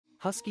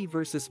Husky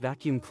versus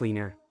vacuum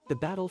cleaner, the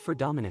battle for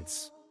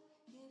dominance.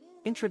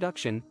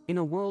 Introduction: in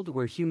a world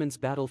where humans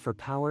battle for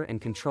power and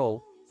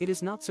control, it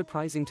is not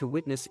surprising to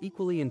witness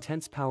equally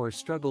intense power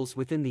struggles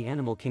within the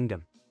animal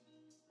kingdom.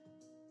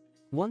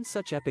 One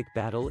such epic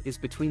battle is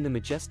between the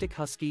majestic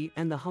husky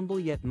and the humble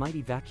yet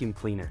mighty vacuum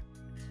cleaner.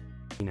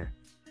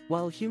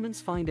 While humans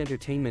find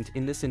entertainment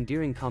in this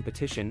endearing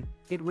competition,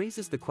 it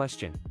raises the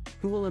question: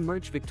 who will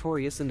emerge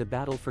victorious in the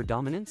battle for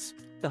dominance?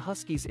 The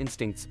Huskies'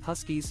 instincts.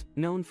 Huskies,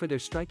 known for their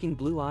striking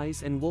blue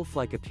eyes and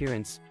wolf-like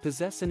appearance,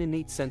 possess an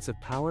innate sense of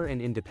power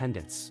and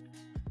independence.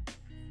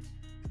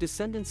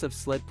 Descendants of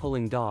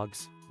sled-pulling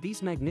dogs,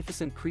 these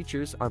magnificent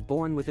creatures are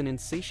born with an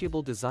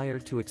insatiable desire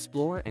to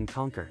explore and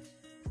conquer.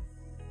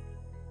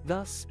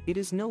 Thus, it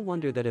is no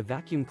wonder that a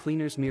vacuum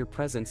cleaner's mere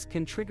presence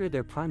can trigger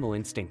their primal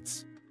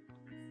instincts.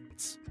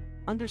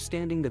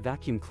 Understanding the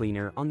vacuum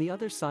cleaner. On the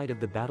other side of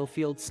the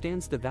battlefield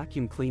stands the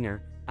vacuum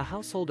cleaner, a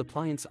household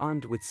appliance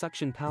armed with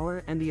suction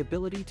power and the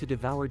ability to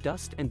devour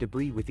dust and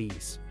debris with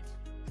ease.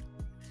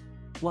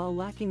 While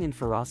lacking in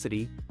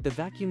ferocity, the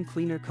vacuum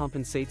cleaner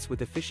compensates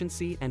with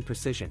efficiency and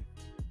precision.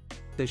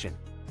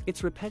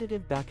 Its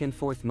repetitive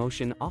back-and-forth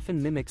motion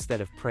often mimics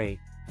that of prey,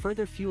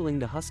 further fueling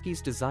the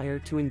husky's desire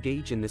to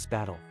engage in this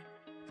battle.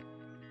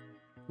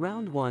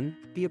 Round 1,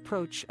 the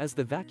approach. As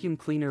the vacuum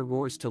cleaner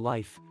roars to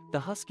life, the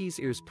husky's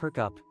ears perk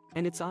up,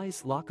 and its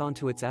eyes lock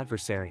onto its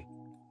adversary.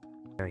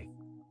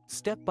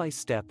 Step by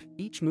step,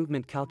 each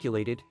movement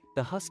calculated,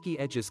 the husky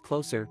edges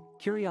closer,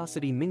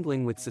 curiosity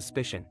mingling with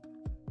suspicion.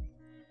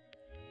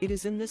 It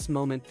is in this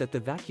moment that the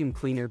vacuum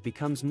cleaner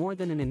becomes more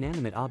than an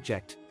inanimate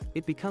object,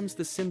 it becomes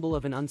the symbol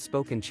of an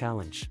unspoken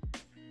challenge.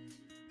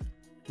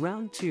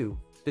 Round 2,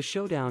 the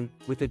showdown.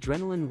 With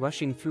adrenaline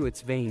rushing through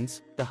its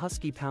veins, the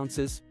husky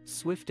pounces,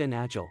 swift and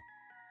agile.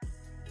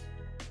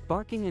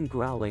 Barking and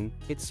growling,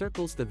 it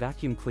circles the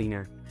vacuum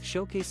cleaner,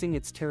 showcasing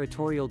its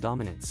territorial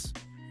dominance.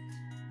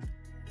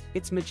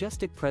 Its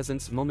majestic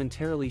presence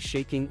momentarily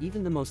shaking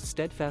even the most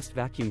steadfast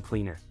vacuum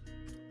cleaner.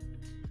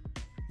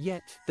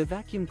 Yet, the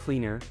vacuum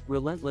cleaner,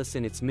 relentless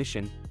in its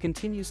mission,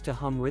 continues to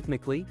hum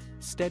rhythmically,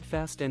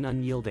 steadfast and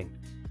unyielding.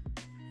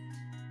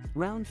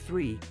 Round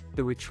 3,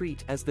 the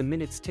retreat. As the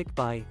minutes tick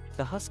by,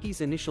 the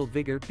husky's initial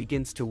vigor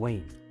begins to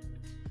wane.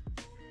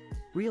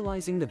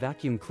 Realizing the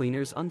vacuum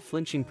cleaner's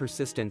unflinching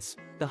persistence,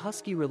 the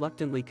husky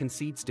reluctantly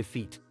concedes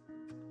defeat.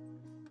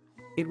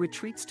 It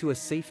retreats to a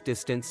safe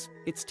distance,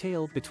 its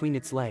tail between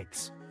its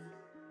legs.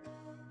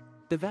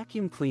 The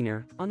vacuum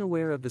cleaner,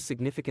 unaware of the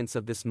significance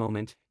of this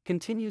moment,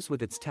 continues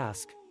with its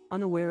task,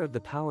 unaware of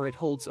the power it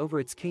holds over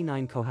its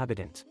canine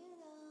cohabitant.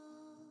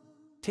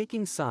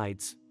 Taking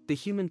sides, the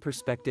human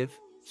perspective,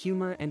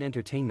 humor and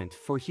entertainment.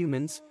 For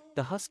humans,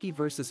 the husky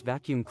versus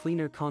vacuum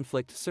cleaner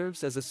conflict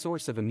serves as a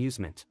source of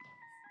amusement.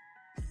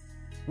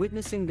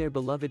 Witnessing their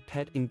beloved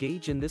pet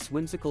engage in this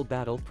whimsical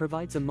battle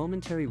provides a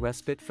momentary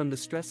respite from the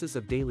stresses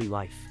of daily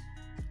life.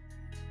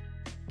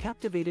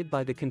 Captivated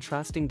by the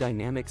contrasting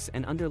dynamics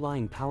and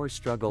underlying power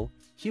struggle,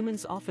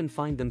 humans often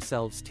find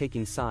themselves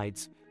taking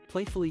sides,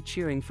 playfully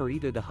cheering for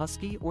either the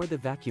husky or the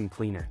vacuum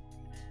cleaner.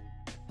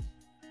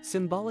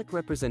 Symbolic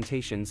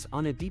representations.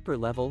 On a deeper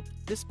level,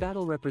 this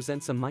battle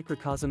represents a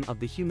microcosm of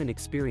the human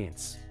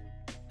experience.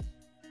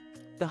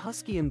 The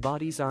husky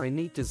embodies our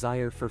innate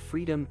desire for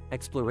freedom,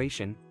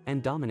 exploration,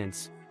 and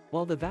dominance,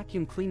 while the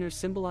vacuum cleaner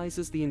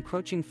symbolizes the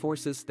encroaching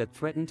forces that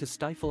threaten to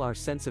stifle our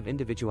sense of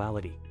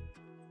individuality.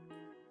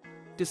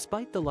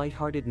 Despite the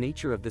lighthearted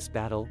nature of this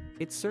battle,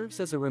 it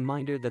serves as a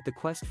reminder that the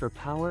quest for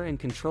power and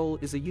control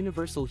is a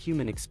universal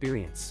human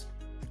experience.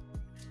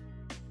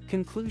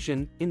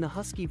 Conclusion: in the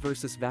husky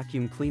versus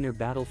vacuum cleaner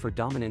battle for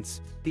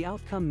dominance, the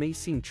outcome may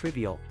seem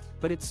trivial,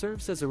 but it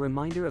serves as a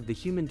reminder of the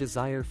human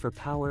desire for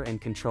power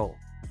and control.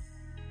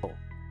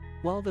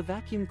 While the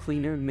vacuum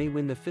cleaner may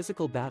win the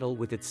physical battle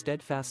with its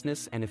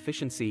steadfastness and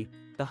efficiency,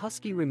 the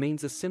husky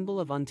remains a symbol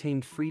of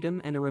untamed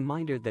freedom and a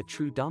reminder that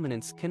true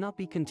dominance cannot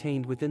be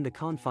contained within the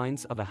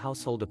confines of a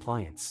household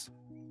appliance.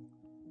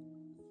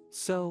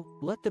 So,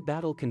 let the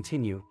battle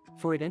continue,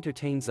 for it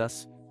entertains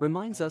us,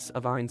 reminds us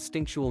of our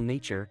instinctual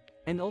nature,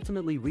 and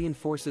ultimately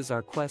reinforces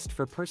our quest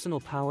for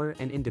personal power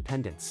and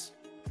independence.